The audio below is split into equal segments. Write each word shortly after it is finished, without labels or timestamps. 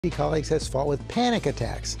Colleagues has fought with panic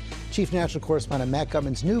attacks. Chief National Correspondent Matt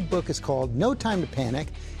Gutman's new book is called No Time to Panic.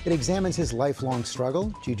 It examines his lifelong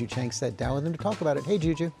struggle. Juju Chang sat down with him to talk about it. Hey,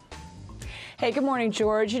 Juju. Hey, good morning,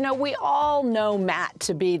 George. You know, we all know Matt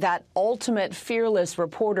to be that ultimate fearless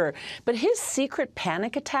reporter, but his secret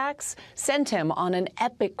panic attacks sent him on an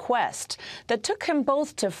epic quest that took him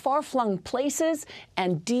both to far-flung places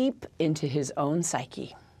and deep into his own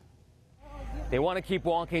psyche. They want to keep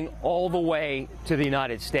walking all the way to the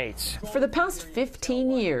United States. For the past 15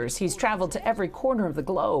 years, he's traveled to every corner of the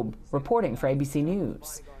globe, reporting for ABC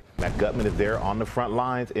News. Matt Gutman is there on the front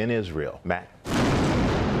lines in Israel. Matt.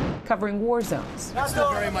 Covering war zones. It's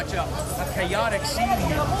still very much a chaotic scene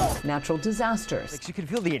here. Natural disasters. You can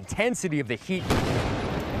feel the intensity of the heat.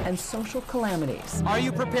 And social calamities. Are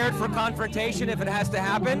you prepared for confrontation if it has to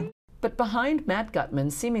happen? But behind Matt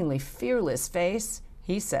Gutman's seemingly fearless face,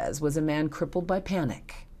 he says, was a man crippled by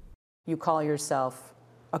panic. You call yourself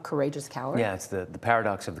a courageous coward? Yeah, it's the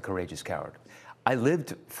paradox of the courageous coward. I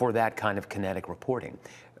lived for that kind of kinetic reporting.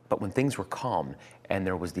 But when things were calm and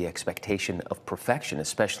there was the expectation of perfection,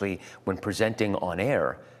 especially when presenting on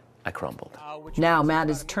air, I crumbled. Now Matt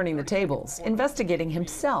is turning the tables, investigating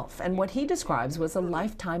himself and what he describes was a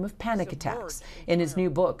lifetime of panic attacks in his new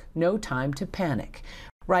book, No Time to Panic,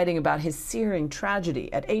 writing about his searing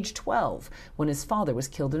tragedy at age 12 when his father was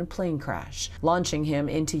killed in a plane crash, launching him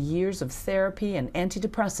into years of therapy and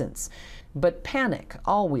antidepressants, but panic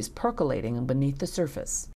always percolating beneath the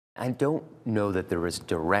surface. I don't know that there is a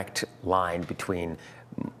direct line between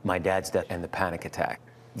my dad's death and the panic attack.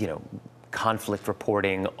 You know, conflict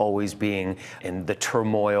reporting, always being in the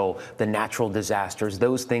turmoil, the natural disasters,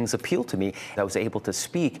 those things appeal to me. I was able to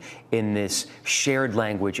speak in this shared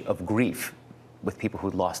language of grief with people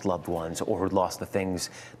who'd lost loved ones or who'd lost the things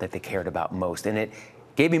that they cared about most. And it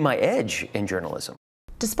gave me my edge in journalism.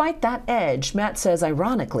 Despite that edge, Matt says,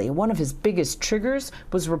 ironically, one of his biggest triggers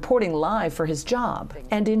was reporting live for his job.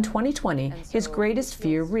 And in 2020, his greatest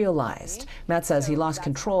fear realized. Matt says he lost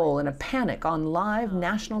control in a panic on live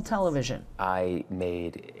national television. I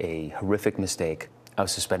made a horrific mistake. I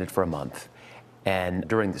was suspended for a month. And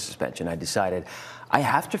during the suspension, I decided I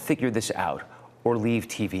have to figure this out or leave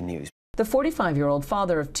TV news. The 45-year-old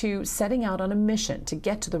father of two setting out on a mission to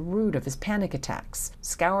get to the root of his panic attacks,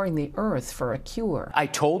 scouring the earth for a cure. I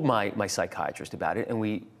told my psychiatrist about it, and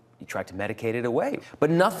we tried to medicate it away. But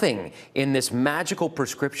nothing in this magical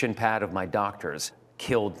prescription pad of my doctor's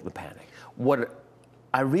killed the panic. What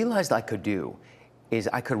I realized I could do is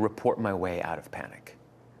I could report my way out of panic.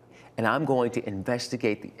 And I'm going to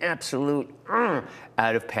investigate the absolute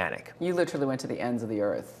out of panic. You literally went to the ends of the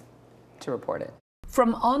earth to report it.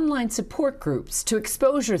 From online support groups to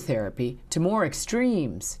exposure therapy to more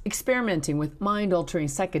extremes, experimenting with mind-altering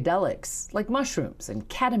psychedelics like mushrooms and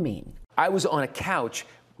ketamine. I was on a couch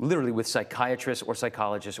literally with psychiatrists or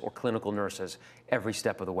psychologists or clinical nurses every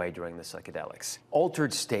step of the way during the psychedelics.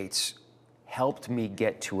 Altered states helped me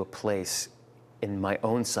get to a place in my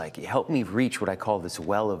own psyche, helped me reach what I call this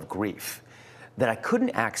well of grief that I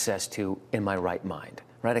couldn't access to in my right mind.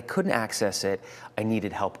 Right? I couldn't access it. I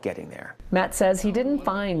needed help getting there. Matt says he didn't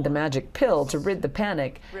find the magic pill to rid the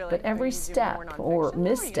panic, but every step or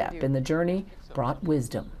misstep in the journey brought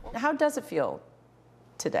wisdom. How does it feel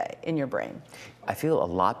today in your brain? I feel a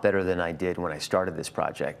lot better than I did when I started this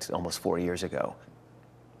project almost 4 years ago.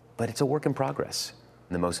 But it's a work in progress.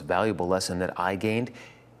 The most valuable lesson that I gained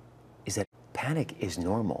is that panic is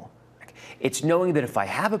normal. It's knowing that if I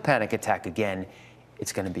have a panic attack again,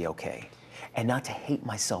 it's going to be okay. And not to hate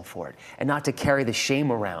myself for it, and not to carry the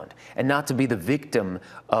shame around, and not to be the victim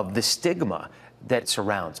of the stigma that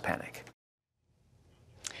surrounds panic.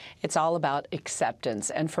 It's all about acceptance.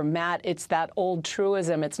 And for Matt, it's that old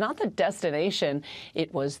truism. It's not the destination,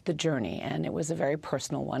 it was the journey. And it was a very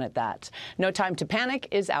personal one at that. No Time to Panic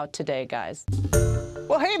is out today, guys.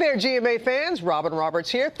 Well, hey there, GMA fans. Robin Roberts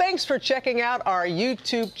here. Thanks for checking out our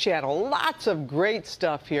YouTube channel. Lots of great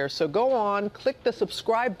stuff here. So go on, click the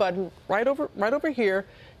subscribe button right over here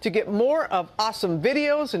to get more of awesome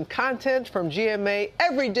videos and content from GMA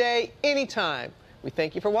every day, anytime. We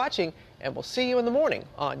thank you for watching, and we'll see you in the morning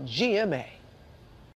on GMA.